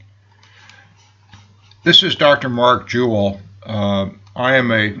This is Dr. Mark Jewell. I am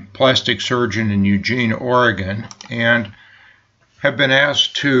a plastic surgeon in Eugene, Oregon, and have been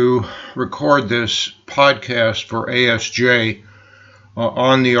asked to record this podcast for ASJ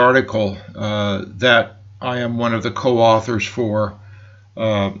on the article that I am one of the co-authors for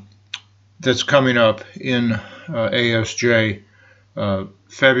that's coming up in ASJ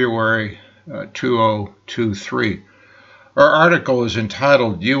February 2023. Our article is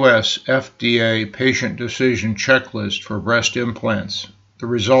entitled U.S. FDA Patient Decision Checklist for Breast Implants, the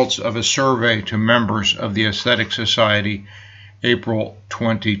results of a survey to members of the Aesthetic Society, April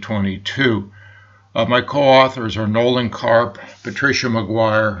 2022. My co-authors are Nolan Karp, Patricia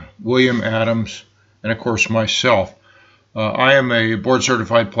McGuire, William Adams, and of course myself. I am a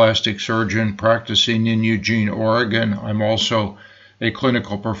board-certified plastic surgeon practicing in Eugene, Oregon. I'm also a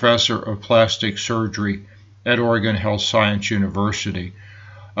clinical professor of plastic surgery at Oregon Health Science University.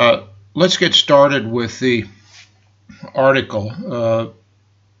 Let's get started with the article.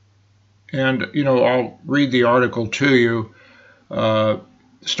 I'll read the article to you,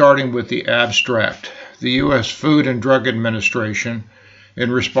 starting with the abstract. The U.S. Food and Drug Administration,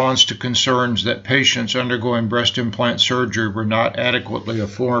 in response to concerns that patients undergoing breast implant surgery were not adequately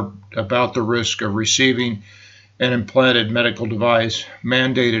informed about the risk of receiving an implanted medical device,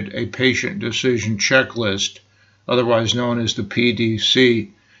 mandated a patient decision checklist, otherwise known as the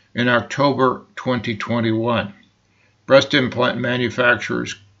PDC, in October 2021. Breast implant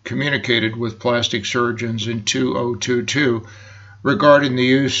manufacturers communicated with plastic surgeons in 2022 regarding the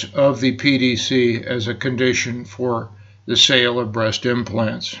use of the PDC as a condition for the sale of breast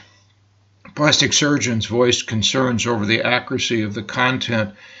implants. Plastic surgeons voiced concerns over the accuracy of the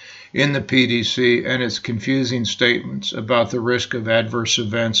content in the PDC and its confusing statements about the risk of adverse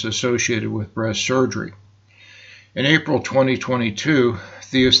events associated with breast surgery. In April 2022,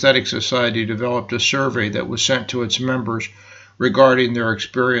 the Aesthetic Society developed a survey that was sent to its members regarding their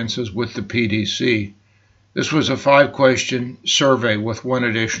experiences with the PDC. This was a 5-question survey with one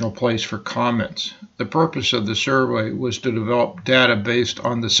additional place for comments. The purpose of the survey was to develop data based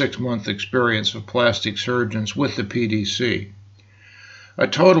on the 6-month experience of plastic surgeons with the PDC. A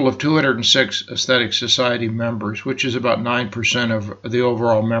total of 206 Aesthetic Society members, which is about 9% of the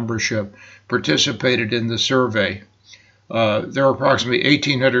overall membership, participated in the survey. There are approximately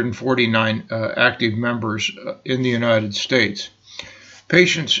 1,849 active members in the United States.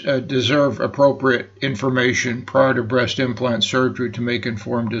 Patients deserve appropriate information prior to breast implant surgery to make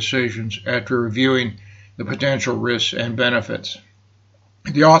informed decisions after reviewing the potential risks and benefits.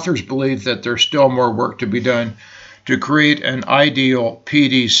 The authors believe that there's still more work to be done to create an ideal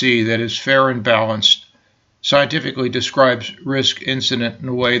PDC that is fair and balanced, scientifically describes risk incident in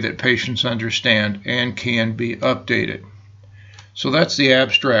a way that patients understand and can be updated. So that's the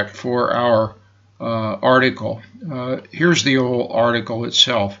abstract for our article. Here's the whole article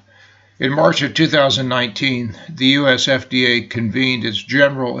itself. In March of 2019, the U.S. FDA convened its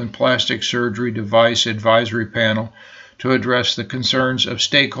General and Plastic Surgery Device Advisory Panel to address the concerns of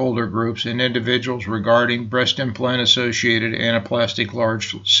stakeholder groups and individuals regarding breast implant-associated anaplastic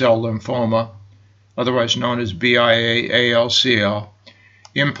large cell lymphoma, otherwise known as BIA-ALCL,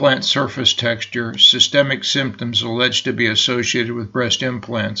 implant surface texture, systemic symptoms alleged to be associated with breast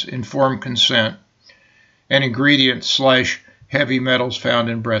implants, informed consent, and ingredients/heavy metals found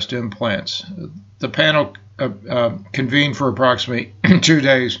in breast implants. The panel convened for approximately 2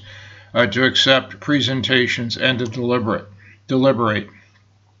 days to accept presentations and to deliberate.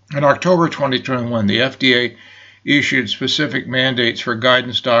 In October 2021, the FDA issued specific mandates for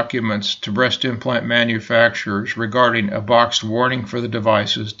guidance documents to breast implant manufacturers regarding a boxed warning for the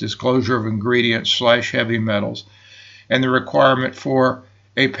devices, disclosure of ingredients/heavy metals, and the requirement for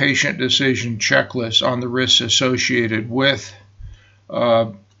a patient decision checklist on the risks associated with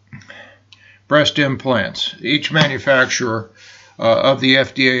breast implants. Each manufacturer of the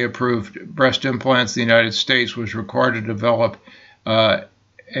FDA-approved breast implants in the United States was required to develop a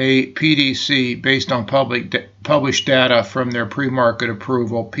PDC based on published data from their pre-market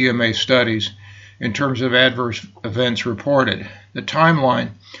approval PMA studies in terms of adverse events reported. The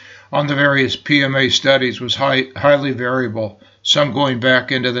timeline on the various PMA studies was highly variable, some going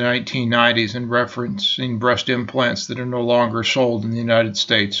back into the 1990s and referencing breast implants that are no longer sold in the United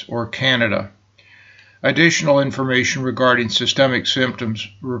States or Canada. Additional information regarding systemic symptoms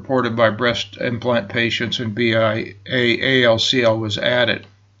reported by breast implant patients in BIA-ALCL was added.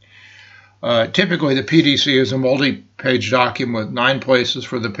 Typically, the PDC is a multi-page document with 9 places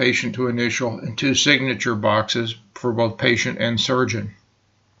for the patient to initial and 2 signature boxes for both patient and surgeon.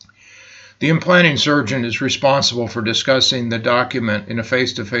 The implanting surgeon is responsible for discussing the document in a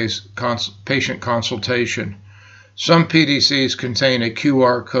face-to-face patient consultation. Some PDCs contain a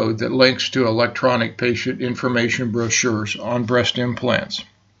QR code that links to electronic patient information brochures on breast implants.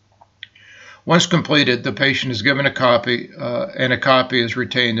 Once completed, the patient is given a copy, and a copy is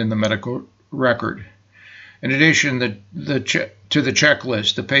retained in the medical record. In addition to the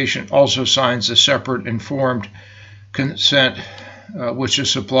checklist, the patient also signs a separate informed consent, which is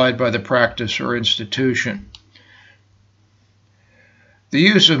supplied by the practice or institution. The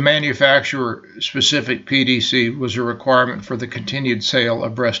use of manufacturer-specific PDC was a requirement for the continued sale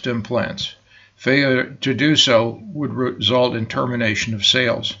of breast implants. Failure to do so would result in termination of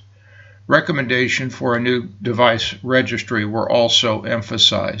sales. Recommendation for a new device registry were also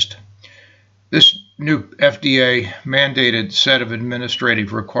emphasized. This new FDA-mandated set of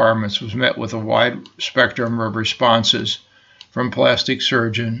administrative requirements was met with a wide spectrum of responses from plastic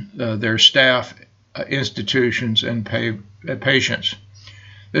surgeons, their staff, institutions, and patients.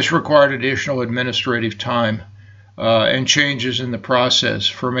 This required additional administrative time and changes in the process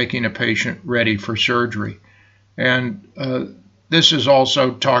for making a patient ready for surgery. And this is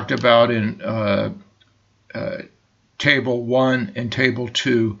also talked about in Table 1 and Table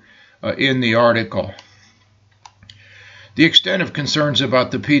 2 in the article. The extent of concerns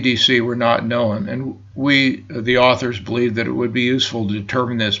about the PDC were not known, and we, the authors, believe that it would be useful to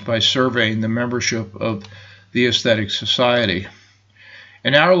determine this by surveying the membership of the Aesthetic Society.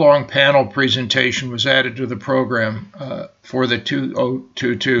 An hour-long panel presentation was added to the program for the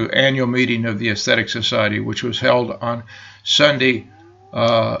 2022 annual meeting of the Aesthetic Society, which was held on Sunday,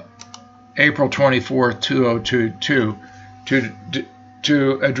 April 24, 2022,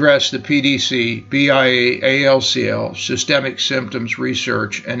 to address the PDC, BIA, ALCL, systemic symptoms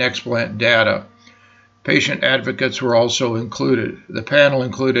research, and explant data. Patient advocates were also included. The panel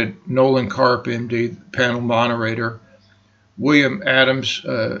included Nolan Karp, MD, panel moderator, William Adams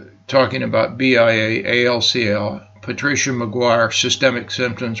talking about BIA, ALCL, Patricia McGuire, systemic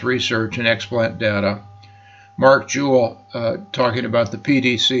symptoms research and explant data, Mark Jewell talking about the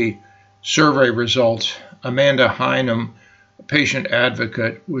PDC survey results, Amanda Hynum, patient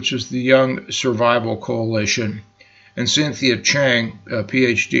advocate, which is the Young Survival Coalition, and Cynthia Chang,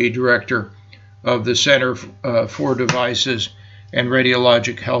 PhD director of the Center for Devices and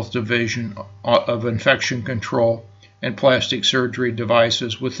Radiologic Health Division of Infection Control and Plastic Surgery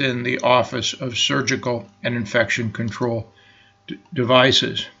Devices within the Office of Surgical and Infection Control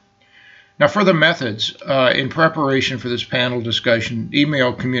Devices. Now, for the methods, in preparation for this panel discussion,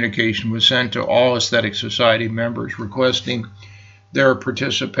 email communication was sent to all Aesthetic Society members requesting their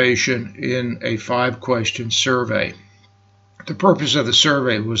participation in a 5-question survey. The purpose of the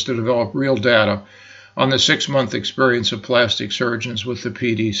survey was to develop real data on the 6-month experience of plastic surgeons with the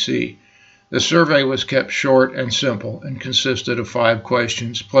PDC. The survey was kept short and simple and consisted of 5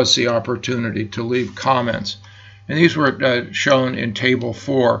 questions plus the opportunity to leave comments. And these were shown in Table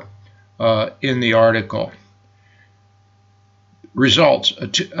 4 in the article. Results, a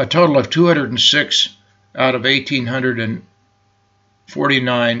total of 206 out of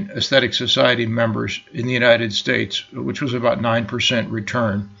 1,849 Aesthetic Society members in the United States, which was about 9%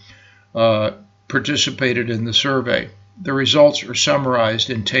 return, participated in the survey. The results are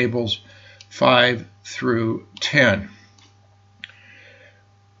summarized in Tables 5 through 10.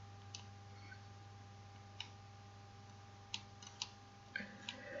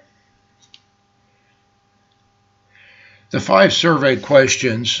 The 5 survey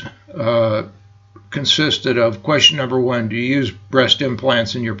questions consisted of question number 1, do you use breast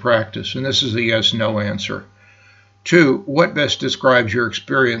implants in your practice? And this is a yes/no answer. 2, what best describes your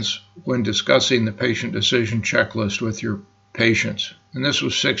experience when discussing the patient decision checklist with your patients? And this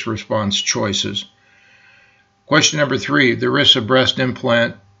was 6 response choices. Question number 3, the risks of breast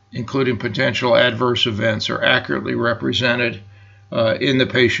implant, including potential adverse events, are accurately represented in the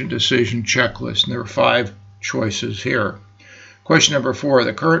patient decision checklist. And there are 5 choices here. Question number 4,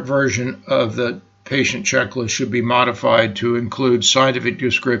 the current version of the patient checklist should be modified to include scientific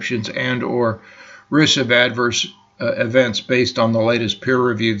descriptions and/or risks of adverse events based on the latest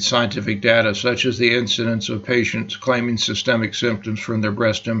peer-reviewed scientific data, such as the incidence of patients claiming systemic symptoms from their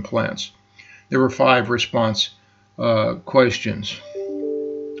breast implants. There were 5 response questions.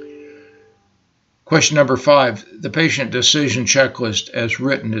 Question number 5, the patient decision checklist as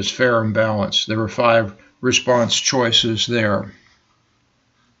written is fair and balanced. There were 5 response choices there.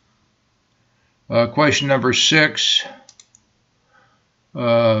 Question number 6,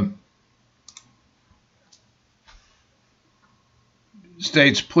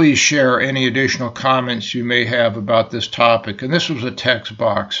 states, please share any additional comments you may have about this topic. And this was a text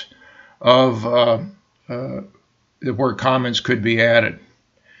box of where comments could be added.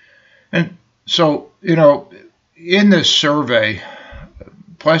 And so, in this survey,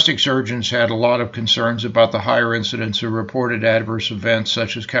 plastic surgeons had a lot of concerns about the higher incidence of reported adverse events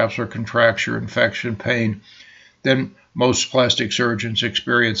such as capsular contracture, infection, pain than most plastic surgeons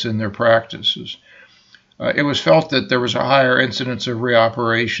experience in their practices. It was felt that there was a higher incidence of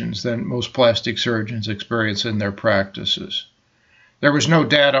reoperations than most plastic surgeons experience in their practices. There was no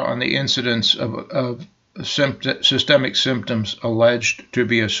data on the incidence of systemic symptoms alleged to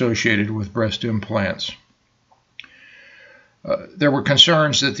be associated with breast implants. There were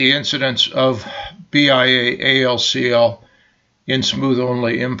concerns that the incidence of BIA ALCL in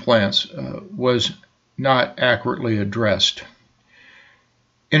smooth-only implants was not accurately addressed.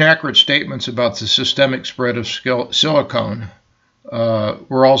 Inaccurate statements about the systemic spread of silicone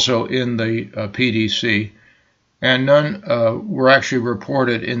were also in the PDC, and none were actually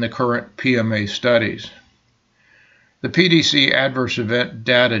reported in the current PMA studies. The PDC adverse event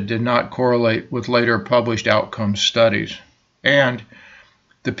data did not correlate with later published outcome studies, and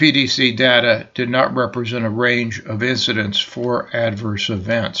the PDC data did not represent a range of incidence for adverse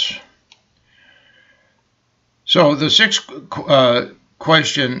events. So the 6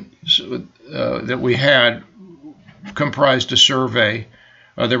 questions that we had comprised a survey.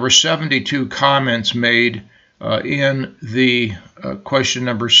 There were 72 comments made in the question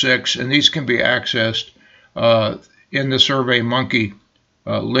number 6, and these can be accessed in the SurveyMonkey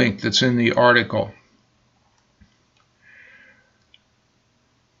link that's in the article.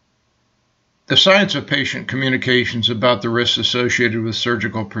 The science of patient communications about the risks associated with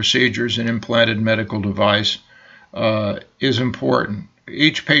surgical procedures and implanted medical device is important.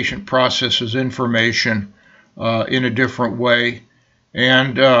 Each patient processes information in a different way,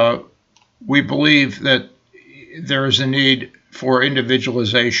 and we believe that there is a need for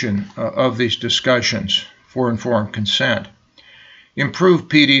individualization of these discussions for informed consent.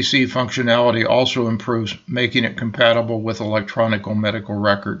 Improved PDC functionality also improves making it compatible with electronic medical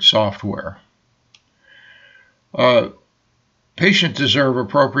record software. Patients deserve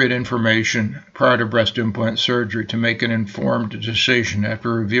appropriate information prior to breast implant surgery to make an informed decision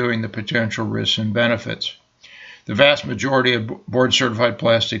after reviewing the potential risks and benefits. The vast majority of board-certified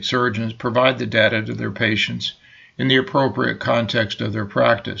plastic surgeons provide the data to their patients in the appropriate context of their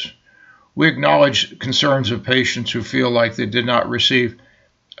practice. We acknowledge concerns of patients who feel like they did not receive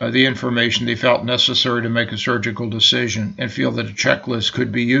the information they felt necessary to make a surgical decision and feel that a checklist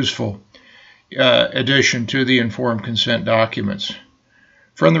could be useful addition to the informed consent documents.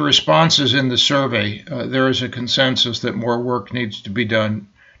 From the responses in the survey, there is a consensus that more work needs to be done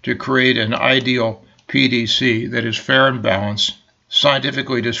to create an ideal PDC that is fair and balanced,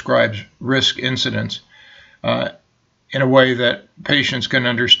 scientifically describes risk incidents in a way that patients can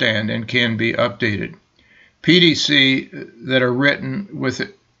understand and can be updated. PDC that are written with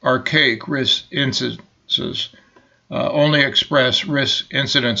archaic risk incidences only express risk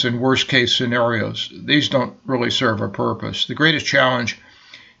incidents in worst-case scenarios. These don't really serve a purpose. The greatest challenge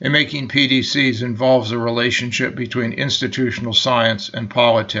in making PDCs involves the relationship between institutional science and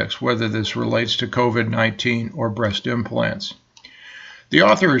politics, whether this relates to COVID-19 or breast implants. The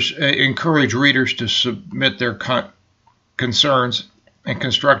authors encourage readers to submit their concerns and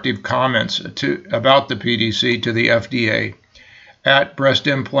constructive comments about the PDC to the FDA at breast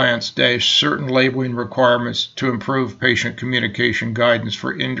implants certain labeling requirements to improve patient communication guidance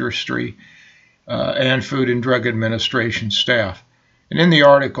for industry and Food and Drug Administration staff. And in the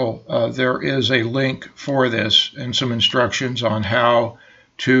article, there is a link for this and some instructions on how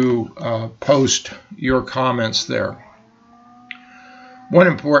to post your comments there. One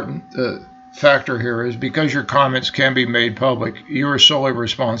important factor here is because your comments can be made public, you are solely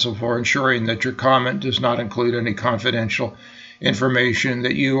responsible for ensuring that your comment does not include any confidential information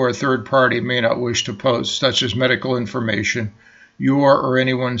that you or a third party may not wish to post, such as medical information, your or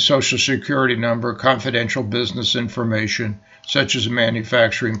anyone's social security number, confidential business information, such as a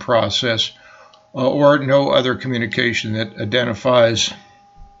manufacturing process, or no other communication that identifies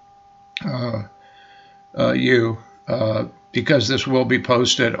you, because this will be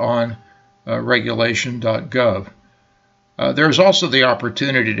posted on regulation.gov. There is also the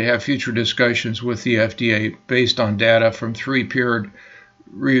opportunity to have future discussions with the FDA based on data from 3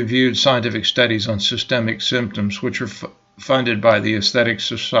 peer-reviewed scientific studies on systemic symptoms, which are funded by the Aesthetic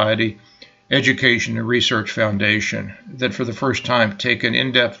Society Education and Research Foundation, that for the first time take an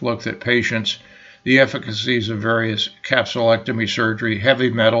in-depth look at patients, the efficacies of various capsulectomy surgery, heavy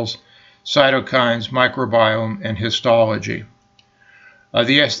metals, cytokines, microbiome, and histology.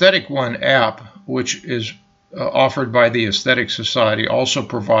 The Aesthetic One app, which is offered by the Aesthetic Society also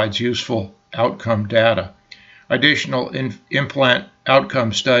provides useful outcome data. Additional implant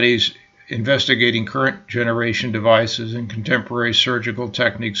outcome studies investigating current generation devices and contemporary surgical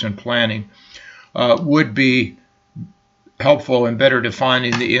techniques and planning would be helpful in better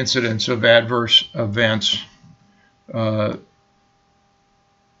defining the incidence of adverse events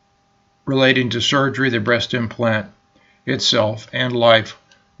relating to surgery, the breast implant itself, and life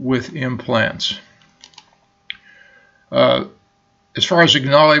with implants. As far as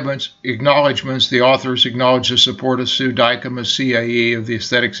acknowledgments, the authors acknowledge the support of Sue Dykema, CAE of the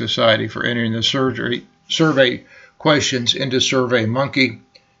Aesthetic Society, for entering the survey questions into SurveyMonkey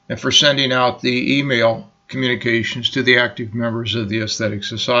and for sending out the email communications to the active members of the Aesthetic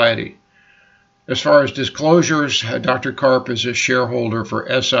Society. As far as disclosures, Dr. Karp is a shareholder for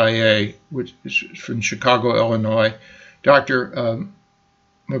SIA, which is from Chicago, Illinois. Dr.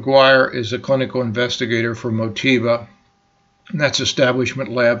 McGuire is a clinical investigator for Motiva, and that's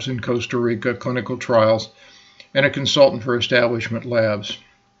Establishment Labs in Costa Rica, clinical trials, and a consultant for Establishment Labs.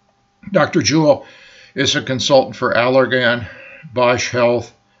 Dr. Jewell is a consultant for Allergan, Bosch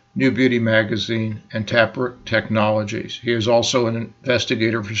Health, New Beauty Magazine, and Taproot Technologies. He is also an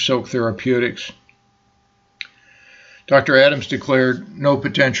investigator for Silk Therapeutics. Dr. Adams declared no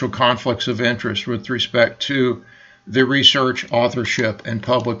potential conflicts of interest with respect to the research, authorship, and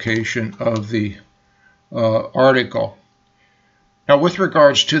publication of the article. Now, with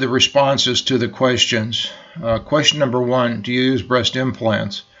regards to the responses to the questions, question number 1, do you use breast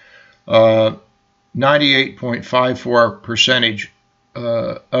implants? 98.54%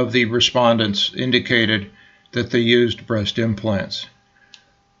 of the respondents indicated that they used breast implants.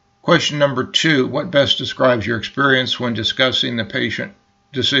 Question number 2, what best describes your experience when discussing the patient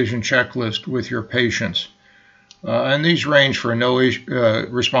decision checklist with your patients? And these range for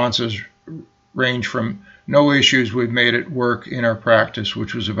responses range from no issues, we've made it work in our practice,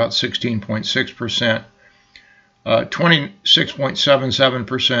 which was about 16.6%.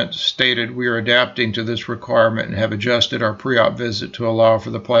 26.77% stated we are adapting to this requirement and have adjusted our pre-op visit to allow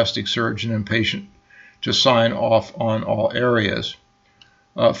for the plastic surgeon and patient to sign off on all areas.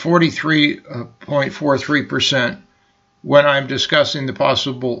 43.43%, when I'm discussing the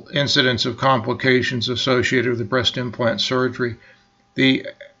possible incidence of complications associated with the breast implant surgery, the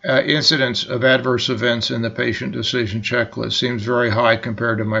incidence of adverse events in the patient decision checklist seems very high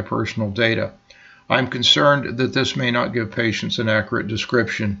compared to my personal data. I'm concerned that this may not give patients an accurate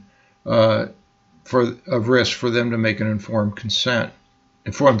description of risk for them to make an informed decision.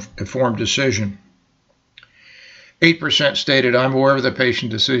 8% stated, I'm aware of the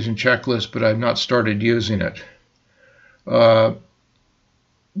patient decision checklist, but I've not started using it. 1%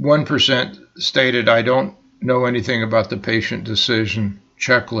 stated, I don't know anything about the patient decision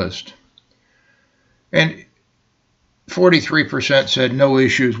checklist. And 43% said no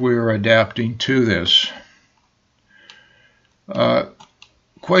issues, we are adapting to this.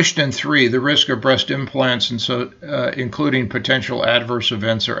 Question 3, the risk of breast implants, including potential adverse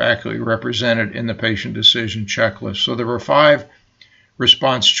events, are accurately represented in the patient decision checklist. So there were 5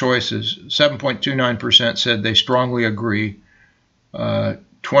 response choices. 7.29% said they strongly agree.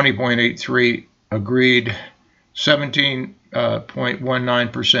 20.83% agreed.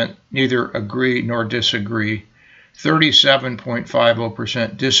 17.19% neither agree nor disagree.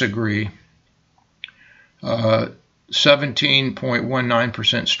 37.50% disagree.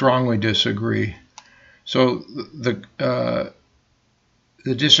 17.19% strongly disagree. So the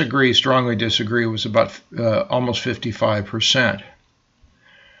strongly disagree was about almost 55%.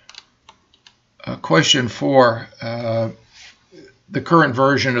 Question 4, the current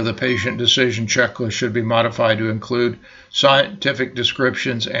version of the patient decision checklist should be modified to include scientific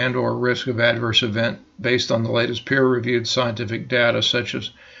descriptions and or risk of adverse event based on the latest peer-reviewed scientific data, such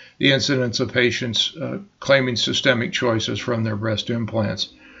as the incidence of patients claiming systemic choices from their breast implants.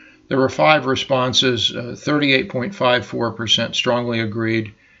 There were 5 responses. 38.54% strongly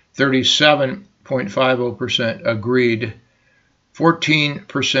agreed, 37.50% agreed,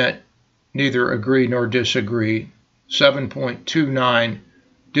 14% neither agree nor disagree, 7.29%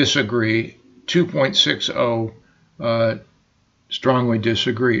 disagree, 2.60% strongly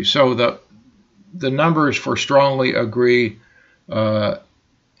disagree. So the numbers for strongly agree and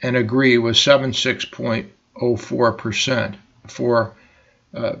agree was 76.04% for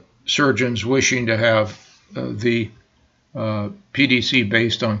surgeons wishing to have the PDC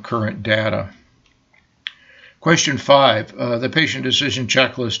based on current data. Question 5, the patient decision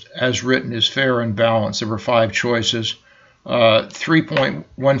checklist as written is fair and balanced. There were 5 choices.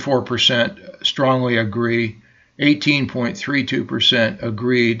 3.14% strongly agree, 18.32%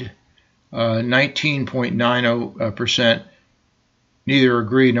 agreed, 19.90% neither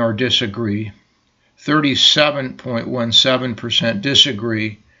agree nor disagree, 37.17%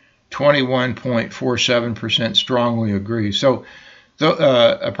 disagree, 21.47% strongly agree. So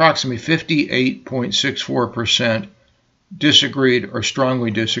approximately 58.64% disagreed or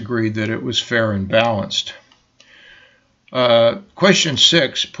strongly disagreed that it was fair and balanced. Question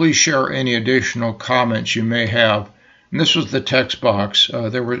 6, please share any additional comments you may have. And this was the text box.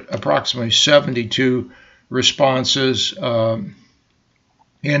 There were approximately 72 responses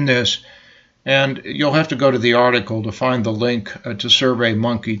in this, and you'll have to go to the article to find the link to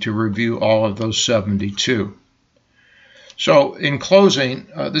SurveyMonkey to review all of those 72. So in closing,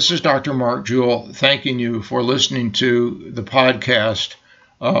 this is Dr. Mark Jewell thanking you for listening to the podcast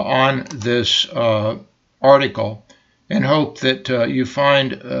on this article, and hope that you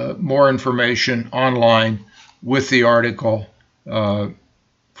find more information online with the article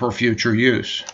for future use.